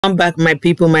Welcome back, my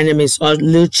people. My name is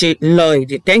Luchi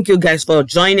Lloyd. Thank you guys for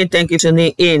joining. Thank you for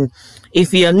tuning in.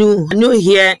 If you are new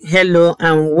here, hello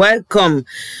and welcome.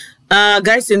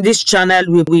 Guys, in this channel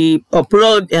we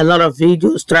upload a lot of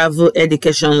videos, travel,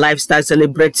 education, lifestyle,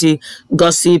 celebrity,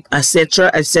 gossip,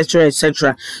 etc, etc,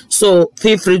 etc. So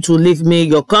feel free to leave me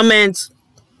your comments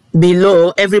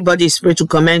below. Everybody is free to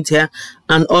comment here,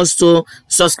 and also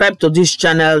subscribe to this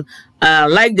channel,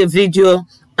 like the video,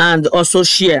 and also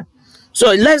share.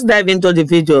 So let's dive into the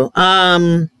video.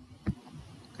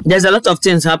 There's a lot of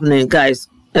things happening, guys.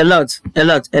 A lot.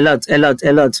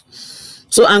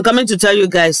 So I'm coming to tell you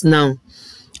guys now.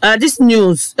 This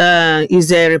news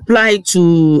is a reply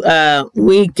to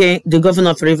Wike, the governor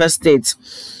of Rivers State.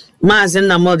 Mazen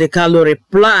Namodekalo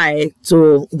reply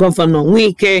to Governor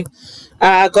Wike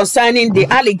concerning the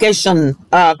allegations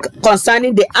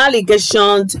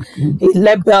he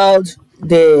labeled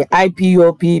the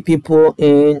IPOB people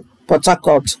in Port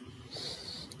Harcourt.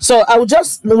 So I will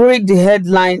just read the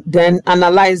headline, then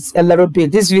analyze a little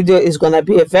bit. This video is going to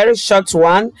be a very short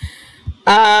one.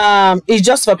 It's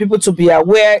just for people to be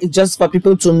aware. It's just for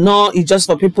people to know. It's just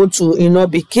for people to,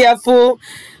 be careful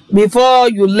before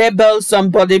you label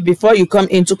somebody, before you come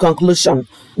into conclusion.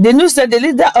 The news said the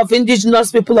leader of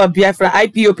indigenous people of Biafra,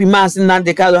 IPOB, Mazen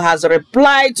Namdekalo, has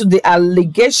replied to the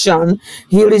allegation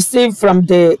he received from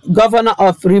the governor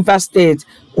of Rivers State,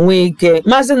 Wike.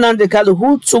 Mazen Namdekalo,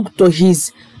 who took to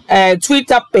his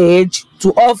Twitter page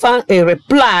to offer a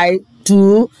reply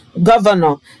to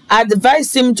governor,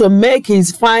 advised him to make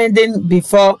his finding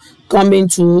before coming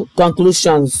to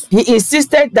conclusions. He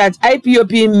insisted that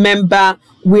IPOB member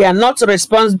were not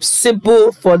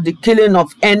responsible for the killing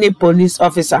of any police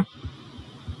officer.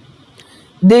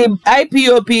 The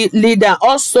IPOB leader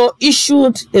also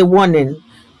issued a warning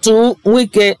to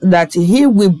Wike that he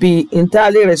will be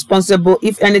entirely responsible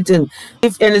if anything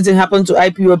happened to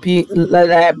IPOB,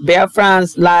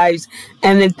 Biafrans' lives,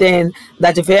 anything,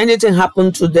 that if anything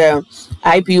happened to the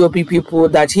IPOB people,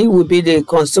 that he will be the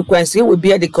consequence. He will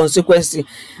bear the consequence.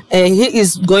 He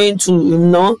is going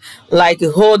to,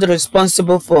 hold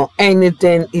responsible for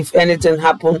anything if anything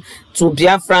happened to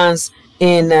Biafrans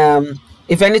in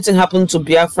if anything happened to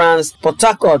Biafrans Port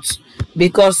Harcourt,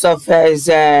 because of his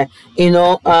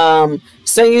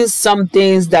saying some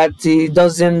things that he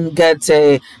doesn't get,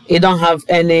 he don't have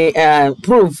any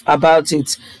proof about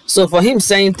it. So for him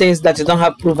saying things that he don't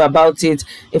have proof about it,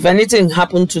 if anything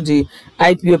happened to the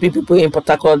IPOB people in Port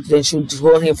Harcourt, they should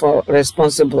hold him for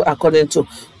responsible, according to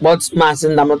what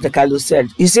Mazen Namdekalo said.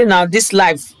 You see, now this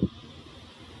life,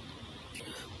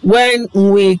 when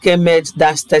Wike made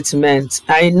that statement,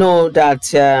 I know that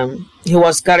he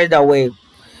was carried away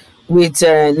with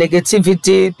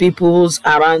negativity, peoples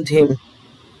around him.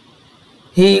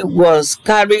 He was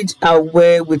carried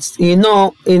away with,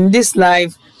 in this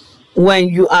life, when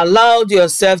you allowed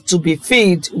yourself to be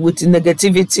fed with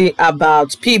negativity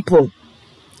about people,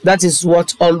 that is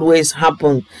what always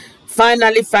happens.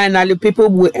 Finally, people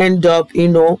will end up,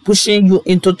 pushing you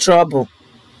into trouble,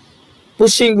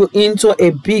 pushing you into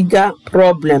a bigger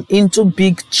problem, into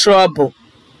big trouble.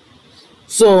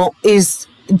 So it's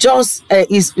just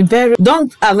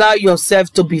don't allow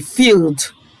yourself to be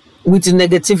filled with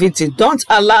negativity. Don't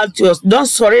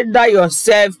surrender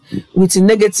yourself with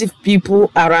negative people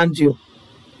around you.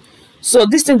 So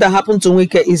this thing that happened to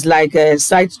Wike is like a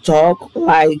side talk,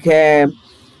 like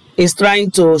he's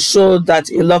trying to show that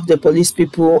he loves the police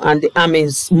people and the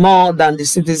armies more than the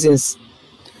citizens.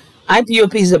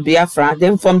 IPOB is a Biafra,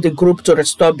 then formed the group to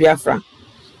restore Biafra.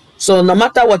 So no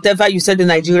matter whatever you said, the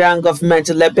Nigerian government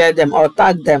label them or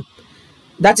tag them,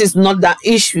 that is not the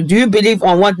issue. Do you believe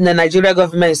on what the Nigerian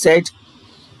government said?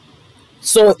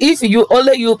 So if you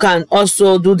can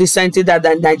also do the same thing that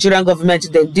the Nigerian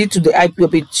government they did to the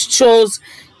IPOB, it shows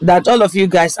that all of you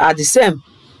guys are the same.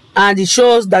 And it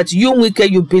shows that you,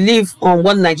 Wike, you believe on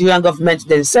what Nigerian government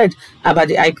then said about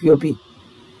the IPOB.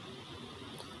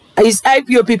 Is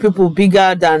IPOB people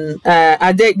bigger than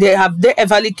have they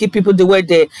everly keep people the way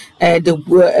the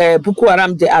Boko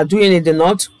Haram they are doing in the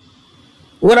north?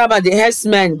 What about the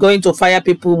herdsmen going to fire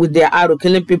people with their arrow,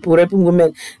 killing people, raping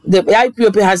women? The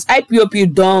IPOB has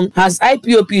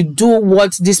IPOB do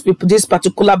what this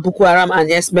particular Boko Haram and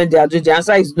herdsmen they are doing? The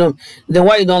answer is no. Then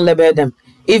why you don't label them?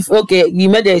 If you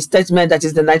made a statement that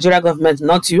is the Nigerian government,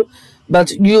 not you,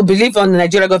 but you believe on the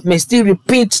Nigerian government, still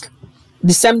repeat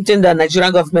the same thing that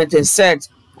Nigerian government has said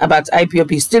about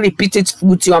IPOB, still repeat it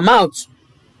with your mouth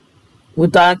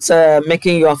without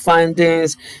making your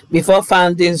findings, before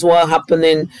findings were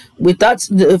happening, without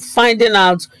finding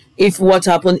out if what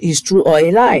happened is true or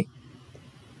a lie.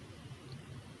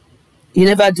 You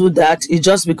never do that. It's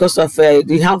just because of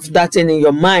you have that thing in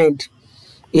your mind.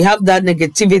 You have that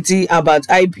negativity about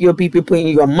IPOP people in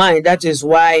your mind. That is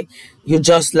why you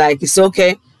just like, it's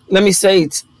okay, let me say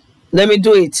it, let me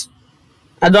do it,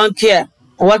 I don't care,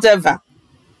 whatever.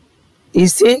 You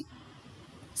see?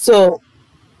 So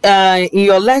in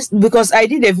your last, because I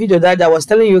did a video that I was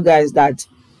telling you guys that,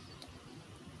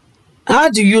 how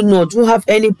do you know? Do you have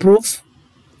any proof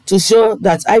to show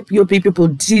that IPOP people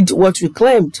did what you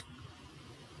claimed?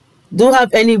 Do you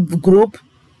have any group?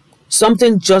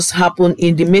 Something just happened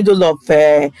in the middle of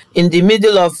the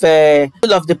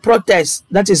protest.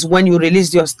 That is when you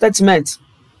release your statement.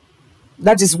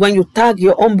 That is when you tag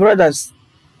your own brothers.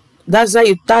 That's how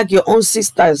you tag your own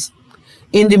sisters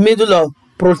in the middle of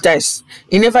protest.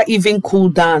 You never even cool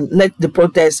down. Let the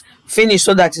protest finish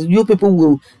so that you people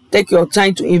will take your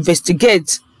time to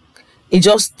investigate. You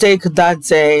just take that,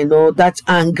 that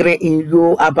anger in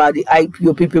you about the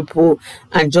IPOP people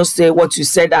and just say what you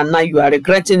said, and now you are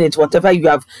regretting it, whatever you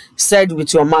have said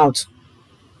with your mouth.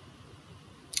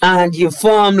 And you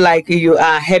form like you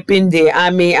are helping the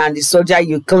army and the soldier.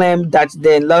 You claim that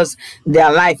they lost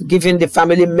their life, giving the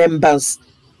family members,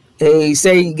 you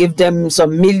say you give them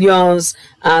some millions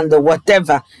and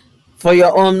whatever for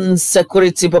your own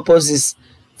security purposes,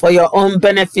 for your own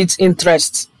benefit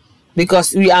interests.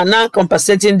 Because we are now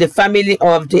compensating the family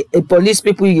of the police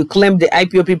people you claim the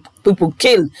IPOP people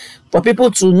killed, for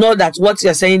people to know that what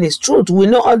you're saying is truth. We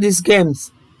know all these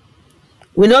games.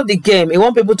 We know the game. We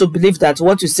want people to believe that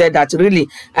what you said, that really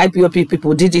IPOP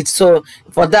people did it. So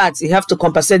for that, you have to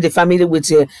compensate the family with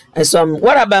some.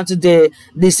 What about the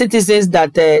citizens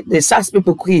that the SARS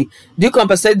people kill? Do you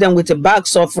compensate them with a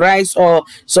bags of rice or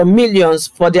some millions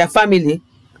for their family?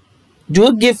 Do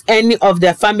you give any of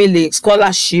their family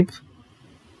scholarship?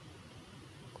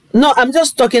 No, I'm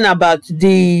just talking about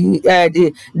the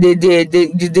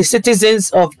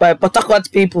citizens of Port Harcourt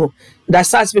people that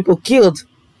SARS people killed.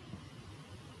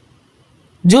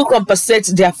 Do you compensate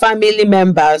their family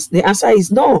members? The answer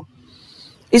is no.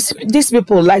 These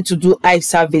people like to do eye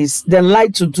service. They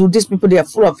like to do, these people, they are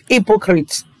full of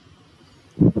hypocrites.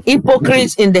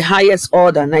 Hypocrites in the highest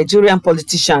order, Nigerian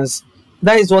politicians.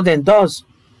 That is what they does.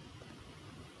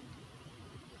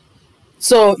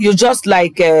 So you just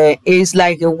like, it's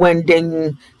like when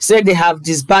they say they have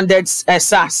disbanded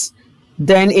SARS,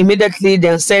 then immediately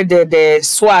they say that the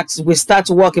SWAT will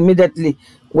start work immediately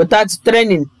without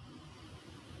training,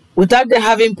 without them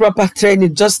having proper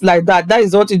training, just like that. That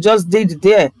is what you just did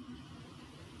there.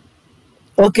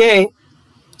 Okay.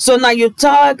 So now you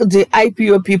tag the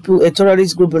IPO people a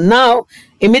terrorist group. Now,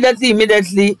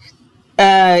 immediately,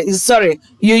 sorry,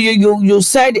 you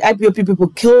said the IPOP people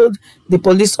killed the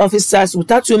police officers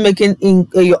without you making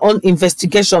your own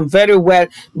investigation very well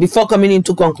before coming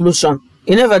into conclusion.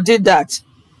 You never did that.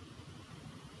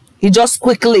 You just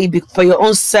quickly, for your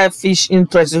own selfish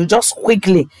interest, you just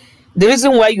quickly. The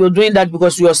reason why you're doing that,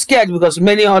 because you're scared, because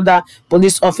many other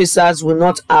police officers will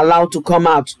not allow to come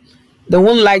out. They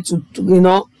won't like to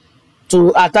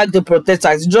to attack the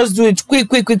protesters. Just do it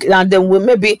quick, and then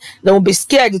maybe they will be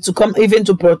scared to come even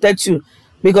to protect you,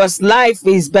 because life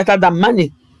is better than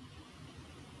money.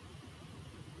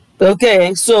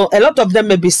 Okay, so a lot of them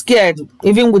may be scared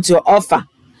even with your offer.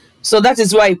 So that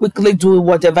is why you quickly do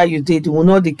whatever you did. We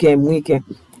know the game, Wike.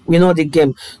 We know the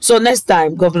game. So next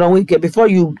time, Governor Wike, before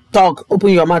you talk, open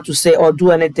your mouth to say or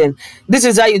do anything. This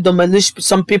is how you demolish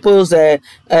some people's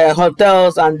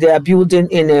hotels and their building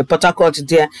in Port Harcourt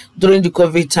there during the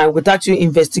COVID time without you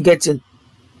investigating.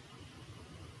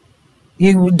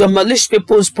 You demolish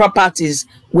people's properties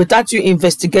without you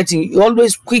investigating. You're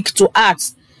always quick to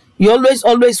act. You're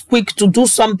always quick to do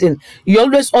something.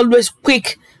 You're always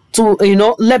quick to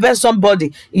label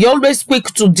somebody. You're always quick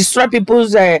to destroy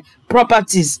people's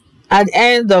properties. At the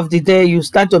end of the day, you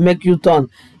start to make U-turn.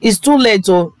 It's too late.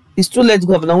 Oh, it's too late,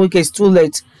 Governor Wike. It's too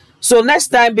late. So next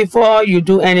time, before you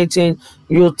do anything,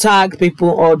 you tag people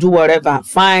or do whatever.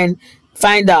 Find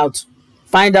out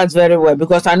very well,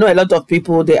 because I know a lot of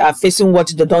people, they are facing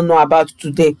what they don't know about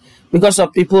today because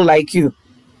of people like you.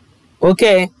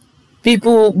 Okay,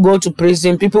 people go to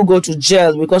prison, people go to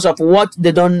jail because of what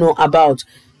they don't know about,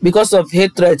 because of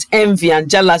hatred, envy, and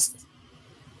jealousy.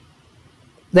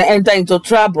 They enter into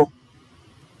trouble.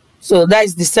 So that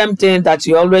is the same thing that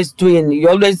you're always doing. You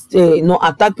always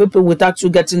attack people without you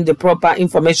getting the proper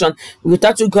information,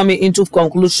 without you coming into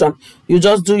conclusion. You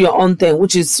just do your own thing,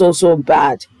 which is so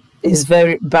bad. It's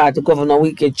very bad. Governor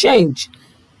Wike, change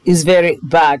is very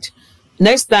bad.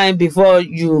 Next time, before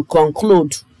you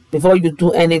conclude, before you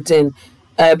do anything,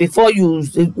 before you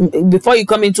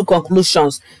come into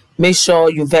conclusions, make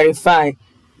sure you verify.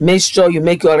 Make sure you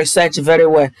make your research very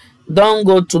well. Don't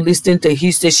go to listen to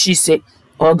he say, she say,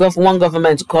 or one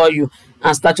government call you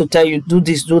and start to tell you do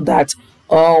this, do that,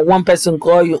 or one person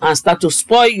call you and start to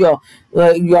spoil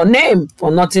your name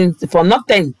for nothing.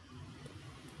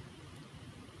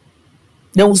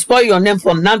 They will spoil your name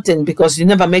for nothing because you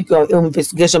never make your own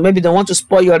investigation. Maybe they want to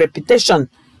spoil your reputation.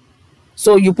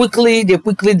 So they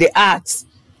quickly act.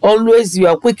 Always you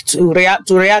are quick to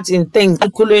react in things,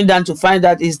 cooling down to find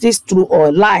out is this true or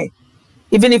a lie.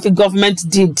 Even if the government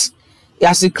did,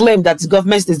 as he claimed that the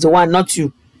government is the one, not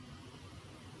you.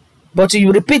 But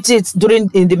you repeat it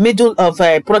in the middle of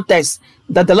a protest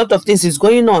that a lot of things is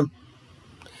going on.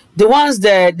 The ones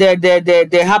they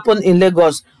happen in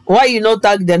Lagos, why you not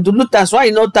tag them? The looters, why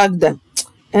you not tag them?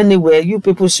 Anyway, you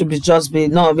people should we are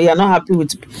not happy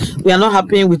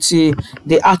with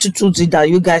the attitude that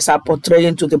you guys are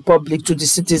portraying to the public, to the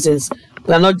citizens.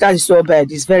 We are not. That is so bad.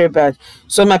 It's very bad.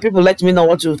 So my people, let me know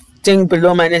what you think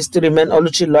below. My name is Remain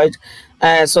Oluchi Lloyd.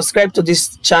 Subscribe to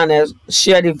this channel,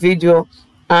 share the video,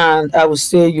 and I will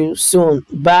see you soon.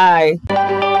 Bye.